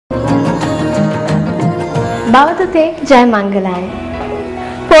භවතුතේ ජයමංගලයි.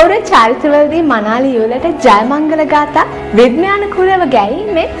 පෞර චාරිත්‍රවලදී මනාලි යුවලට ජයමංගල ගාථා විද්‍යානුකූලව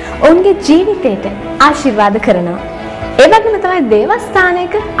ගැයීමෙන් ඔවුන්ගේ ජීවිතයට ආශිර්වාද කරනවා. ඒ වගේම තමයි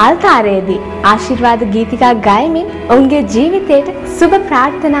දේවස්ථානයක අල්තාරයේදී ආශිර්වාද ගීතිකා ගායමින් ඔවුන්ගේ ජීවිතයට සුබ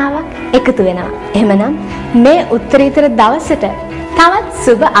ප්‍රාර්ථනාවක් එකතු වෙනවා. එහෙමනම් මේ උත්තරීතර දවසට තවත්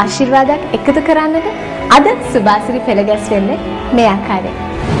සුබ ආශිර්වාදයක් එකතු කරන්නට අද සුබාසිරි පෙළ ගැස්වෙන්නේ මේ ආකාරයෙන්.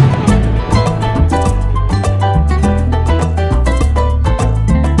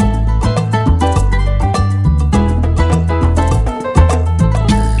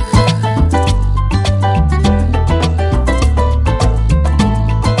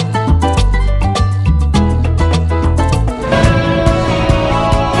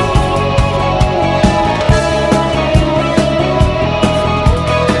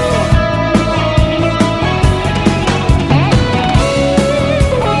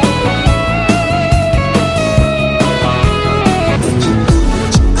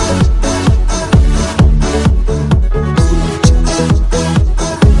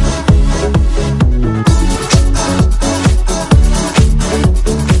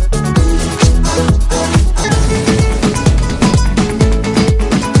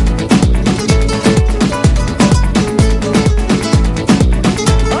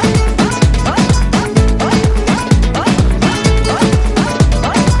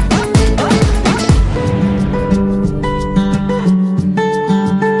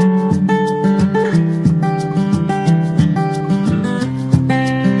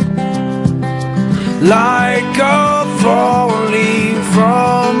 Like a falling leaf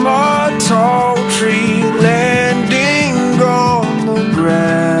from a tall tree landing on the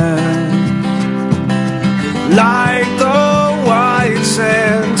ground, like the white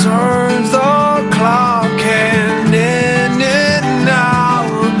sand turns the clock hand in an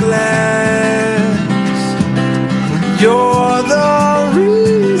hourglass. You're the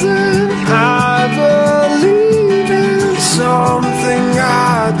reason I believe in something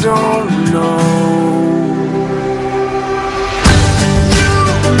I don't know.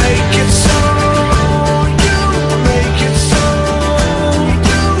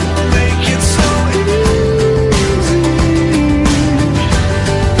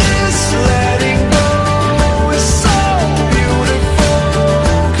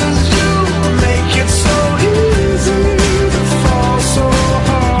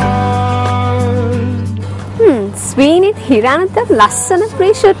 ස්වීනි හිරානත් ලස්සන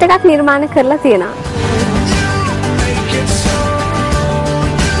ප්‍රී shoot එකක් නිර්මාණය කරලා තියෙනවා.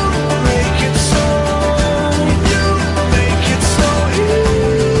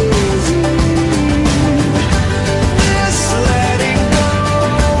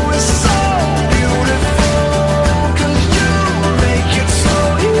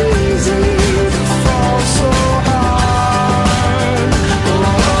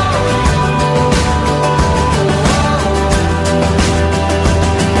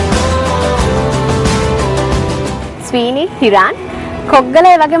 ස්වීනි හිරාන්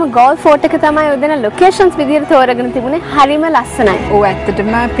කොග්ගලේ වගේම goal fort එක තමයි යොදන locations විදිහට තෝරගෙන තිබුණේ. හරිම ලස්සනයි. ඔව්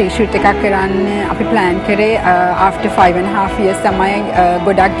ඇත්තටම ප්‍රී ෂූට් එකක් කරන්න අපි ප්ලෑන් කරේ after 5.5 years තමයි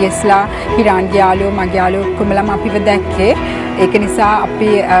ගොඩක් ගෙස්ලා හිරාන්ගේ යාළුවෝ මගේ යාළුවෝ ඔක්කොමලම අපිව දැක්කේ. ඒක නිසා අපි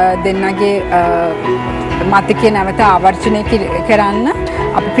දෙන්නගේ මතකයේ නැවත ආවර්ජනය කරන්න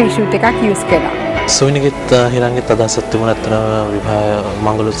අපි ප්‍රී ෂූට් එකක් යූස් කළා. සොයිනිගෙත් හිරන්ගෙත් අදහසක් තිබුණා අතන විවාහ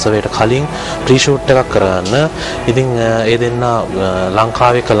මංගල උත්සවයට කලින් ප්‍රී ෂූට් එකක් කරගන්න. ඉතින් ඒ දෙන්න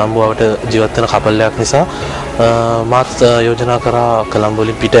ලංකාවේ කොළඹවට ජීවත් වෙන කපල් එකක් නිසා මාත් යෝජනා කරා කොළඹ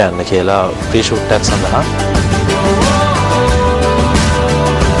වලින් පිට යන්න කියලා ප්‍රී ෂූට් එකක් සඳහා.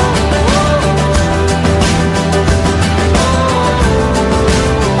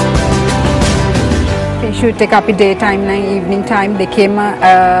 ෂූට් එක අපි ඩේ ටයිම් නම් ඉවනිං ටයිම් දෙකේම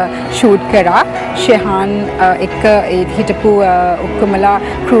ෂූට් කරා. ෂෙහාන් එක්ක හිටපු ඔක්කොමලා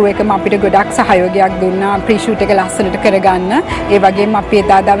ක්‍රූ එකම අපිට ගොඩක් සහයෝගයක් දුන්නා ප්‍රී ෂූට් එක ලස්සනට කරගන්න. ඒ වගේම අපි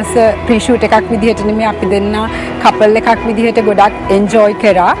එදා දවස ප්‍රී ෂූට් එකක් විදිහට නෙමෙයි අපි දෙන්න කපල් එකක් විදිහට ගොඩක් එන්ජොයි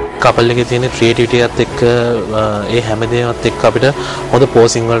කරා. කපල් එකේ තියෙන ක්‍රියේටිවිටි එකත් එක්ක ඒ හැමදේමත් එක්ක අපිට හොඳ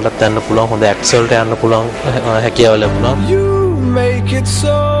පෝසිං වලටත් යන්න පුළුවන්, හොඳ ඇක්ට්ස් වලට යන්න පුළුවන් හැකියාව ලැබුණා. You make it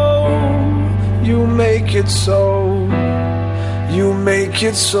so, you make it so, you make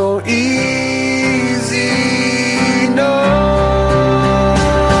it so easy. No.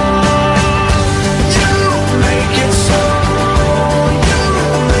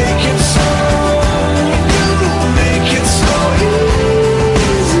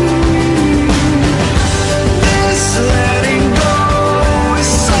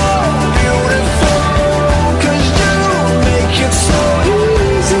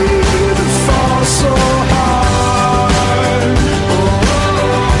 So hard.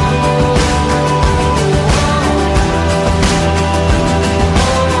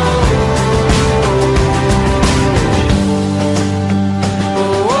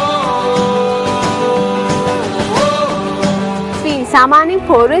 සාමාන්‍යයෙන්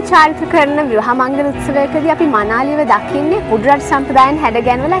පූර්ව චාරිත්‍ර කරන විවාහ මංගල උත්සවයකදී අපි මනාලියව දකින්නේ උඩරට සම්ප්‍රදායෙන්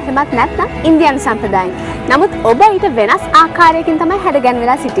හැඩගැන්වලා එහෙමත් නැත්නම් ඉන්දියානු සම්ප්‍රදායෙන්. නමුත් ඔබ ඊට වෙනස් ආකාරයකින් තමයි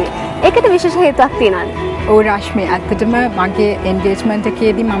හැඩගැන්වලා සිටියේ. ඒකට විශේෂ හේතුවක් තියෙනවද? ඔව් රාශ්මී, ඇත්තටම මගේ එන්ගේජ්මන්ට්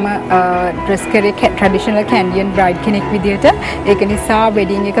එකේදී මම ඩ්‍රෙස් කරේ ට්‍රැඩිෂනල් කැන්ඩියන් බ්‍රයිඩ් කෙනෙක් විදිහට. ඒක නිසා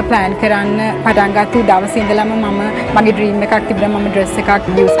වෙඩින් එක ප්ලෑන් කරන්න පටන් ගත්ත දවසේ ඉඳලම මගේ ඩ්‍රීම් එකක් තිබුණා මම ඩ්‍රෙස් එකක්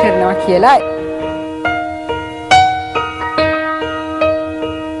යූස් කරනවා කියලා.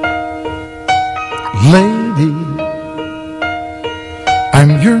 Lady,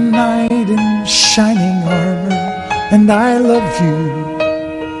 I'm your knight in shining armor, and I love you.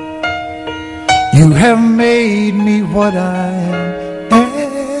 You have made me what I am,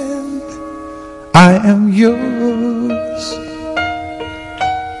 and I am yours.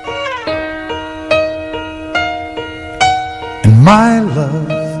 And my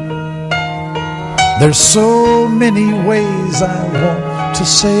love, there's so many ways I want to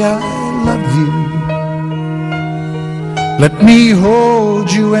say I love you. Let me hold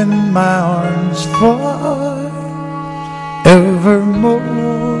you in my arms forevermore.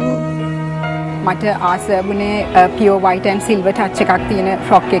 මට ආස වුණේ pure white and silver touch එකක් තියෙන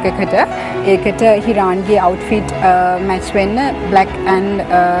frock එකකට. ඒකට හිරාන්ගේ outfit match වෙන්න black and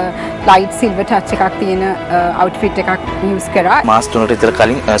light silver touch එකක් තියෙන outfit එකක් use කරා. මාස් 3කට විතර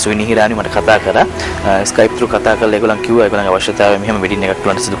කලින් ස්විනි හිරානි මට කතා කරා. Skype through කතා කරලා ඒගොල්ලන් කිව්වා ඒගොල්ලන්ගේ අවශ්‍යතාවය මෙහෙම වෙඩින් එකක්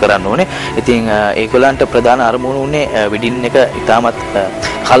කරන්න සිදු කරන්න ඕනේ. ඉතින් ඒගොල්ලන්ට ප්‍රධාන අරමුණ උනේ වෙඩින් එක ඉතාමත්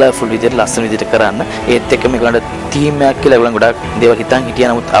කලර්ෆුල් විදිහට ලස්සන විදිහට කරන්න. ඒත් එක්කම ඒගොල්ලන්ට තීම් එකක් කියලා ඒගොල්ලන් ගොඩාක් දේවල් හිතන්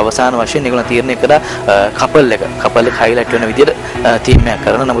හිටියා. නමුත් අවසාන වශයෙන් ඒගොල්ලන් තීරණය කරා කපල් එක highlight වෙන විදිහට තීම් එකක්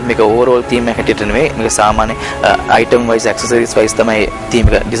කරනවා. නමුත් මේක overall තීම් එකක් හැටියට නෙවෙයි. මේක සාමාන්‍ය item wise accessories wise තමයි තීම්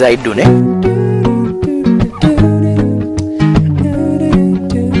එක decide උනේ.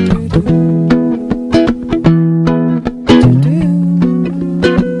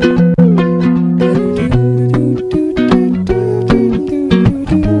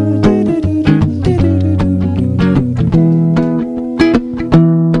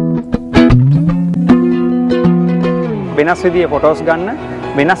 වෙනස් විදිහේ ෆොටෝස් ගන්න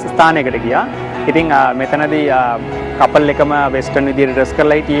වෙනස් ස්ථානයකට ගියා. ඉතින් මෙතනදී කපල් එකම වෙස්ටර්න් විදිහට ඩ්‍රෙස්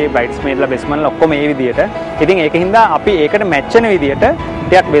කරලා හිටියේ බ්‍රයිඩ්ස්මේඩ්ලා බෙස්මන්ලා ඔක්කොම ඒ විදිහට. ඉතින් ඒකින්ද අපි ඒකට මැච් වෙන විදිහට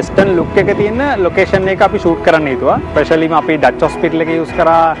ටිකක් වෙස්ටර්න් ලුක් එක තියෙන ලොකේෂන් එක අපි ෂූට් කරන්න හිතුවා. ස්පෙෂලිම අපි ඩච් හොස්පිටල් එක යූස්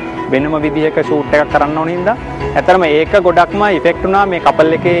කරා වෙනම විදිහක ෂූට් එකක් කරන්න ඕන හින්දා. ඇත්තටම ඒක ගොඩක්ම ඉෆෙක්ට් වුණා මේ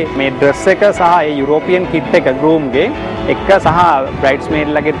කපල් එකේ මේ ඩ්‍රෙස් එක සහ ඒ යුරෝපියන් කිට් එක ගෲම්ගේ එක සහ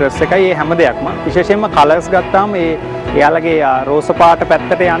බ්‍රයිඩ්ස්මේඩ්ලාගේ ඩ්‍රෙස් එකයි මේ හැම දෙයක්ම. විශේෂයෙන්ම කලර්ස් ගත්තාම එයාලගේ රෝස පාට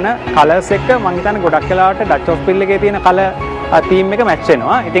පැත්තට යන කලර්ස් එක මම හිතන්නේ ගොඩක් වෙලාවට ඩච් හොස්පිටල් එකේ තියෙන කලර් තීම් එක මැච්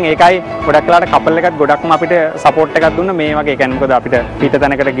වෙනවා. ඉතින් ඒකයි ගොඩක් වෙලාවට කපල් එකත් ගොඩක්ම අපිට සපෝට් එකක් දුන්න මේ වගේ. කියන්නේ මොකද අපිට පිට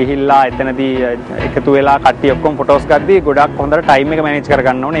තැනකට ගිහිල්ලා එතනදී එකතු වෙලා කට්ටිය ඔක්කොම ෆොටෝස් ගද්දී ගොඩක් හොඳට ටයිම් එක මැනේජ්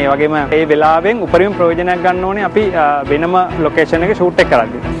කරගන්න ඕනේ. ඒ වගේම මේ වෙලාවෙන් උපරිම ප්‍රයෝජනයක් ගන්න ඕනේ අපි වෙනම ලොකේෂන් එකේ ෂූට් එක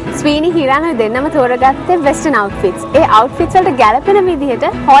කරද්දී. ස්වීනි හිරාන දෙන්නම තෝරගත්තේ වෙස්ටර්න් outfits. ඒ outfits වලට ගැලපෙන විදිහට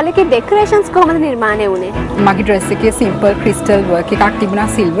hall එකේ decorations කොහොමද නිර්මාණය වුනේ? මගේ dress එකේ simple crystal work එකක් තිබුණා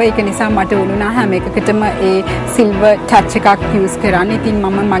silver. ඒක නිසා මට වුණා හැම එකකටම ඒ silver touch එකක් use කරන්න. ඉතින්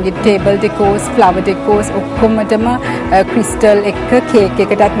මම මගේ table decors, flower decors ඔක්කොමදම crystal එක cake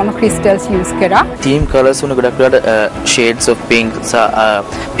එකටත් මම crystals use කරා. Theme colors උන ගොඩක් වෙලාවට shades of pink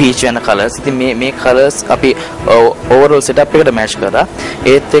peach වෙන colors. ඉතින් මේ colors අපි overall setup එකට match කරා.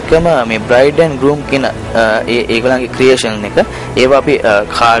 ඒත් එක්කම මේ bride and groom කියන ඒගොල්ලන්ගේ creation එක ඒවා අපි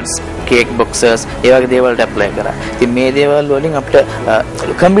cards cake boxes ඒ වගේ දේවල් වලට apply කරා. ඉතින් මේ දේවල් වලින් අපිට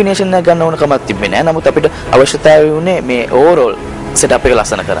combination එකක් ගන්න ඕන කමක් තිබෙන්නේ නැහැ. නමුත් අපිට අවශ්‍යතාවය උනේ මේ overall setup එක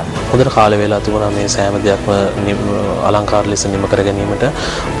ලස්සන කරන්න. හොඳට කාල වේලා තිබුණා මේ සෑම දෙයක්ම අලංකාර ලෙස නිම කර ගැනීමට.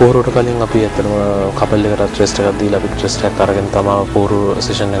 පෝරුවට කලින් අපි ඇත්තටම කපල් එකට ඩ්‍රෙස් එකක් දීලා අපි ඩ්‍රෙස් එකක් අරගෙන තමයි පෝරු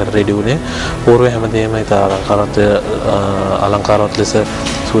සෙෂන් එකට රෙඩි වුණේ. පෝරුවේ හැමදේම ඉතා අලංකාරවත් ලෙස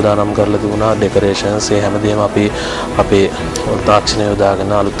සූදානම් කරලා තිබුණා. ඩෙකොරේෂන්ස් ඒ හැමදේම අපි අපේ තාක්ෂණය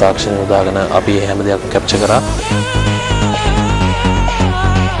යොදාගෙන අලුත් තාක්ෂණය යොදාගෙන අපි හැම දෙයක්ම කැප්චර් කරා.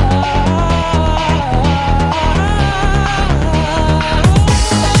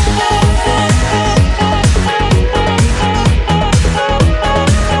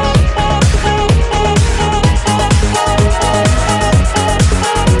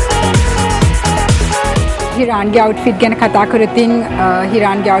 හිරාන්ගේ outfit ගැන කතා කරොතින්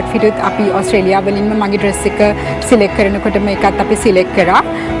හිරාන්ගේ outfit උත් අපි ඕස්ට්‍රේලියාව වලින්ම මගේ dress එක select කරනකොට මේකත් අපි select කරා.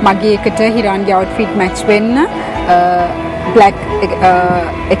 මගේ එකට හිරාන්ගේ outfit match වෙන්න black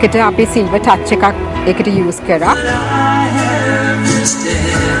එකට අපි silver touch එකක් ඒකට use කරා.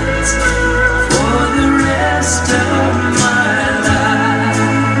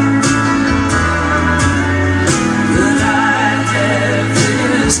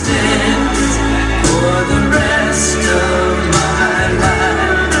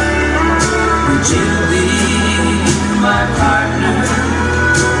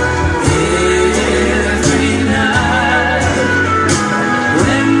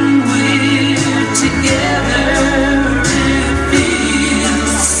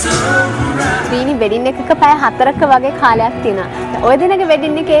 වෙඩින් එකක පැය 4ක වගේ කාලයක් තියෙනවා. ඔය දිනක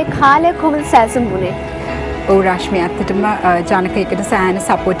වෙඩින් එකේ කාලය කොහොමද සැලසුම්ුනේ? ඔව් රශ්මි ඇත්තටම ජානක එකට සෑහෙන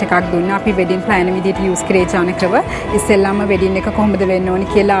සපෝට් එකක් දුන්නා. අපි වෙඩින් ප්ලෑන් විදිහට යූස් කරේ ජානකව. ඉස්සෙල්ලාම වෙඩින් එක කොහොමද වෙන්න ඕනි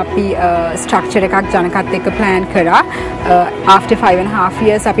කියලා අපි ස්ට්‍රක්චර් එකක් ජානකත් එක්ක ප්ලෑන් කරා. after 5.5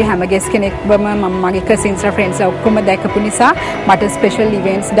 years අපි හැම ගෙස් කෙනෙක්වම මම මගේ කසින්ස් ෆ්‍රෙන්ඩ්ස් ඔක්කොම දැකපු නිසා මට special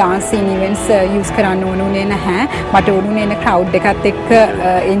events dance scene events use කරන්න ඕනුනේ නැහැ. මට ඕනුනේ නේ ක්‍රවුඩ් එකත් එක්ක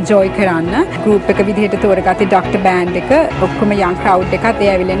එන්ජොයි කරන්න. ගෲප් එක විදිහට තෝරගත්තේ ඩොක්ටර් බෑන්ඩ් එක. ඔක්කොම යන් ක්‍රවුඩ් එකත්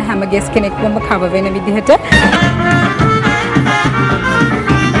ඒ ඇවිල්ලා හැම ගෙස් කෙනෙක්වම කවර් වෙන විදිහට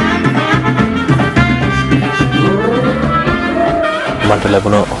මට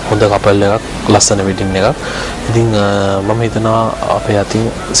ලැබුණ හොඳ කපල් එකක් ලස්සන වෙඩින් එකක්. ඉතින් මම හිතනවා අපේ අතින්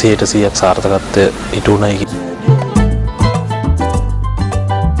 100% සාර්ථකත්වය ඉටු වුණයි.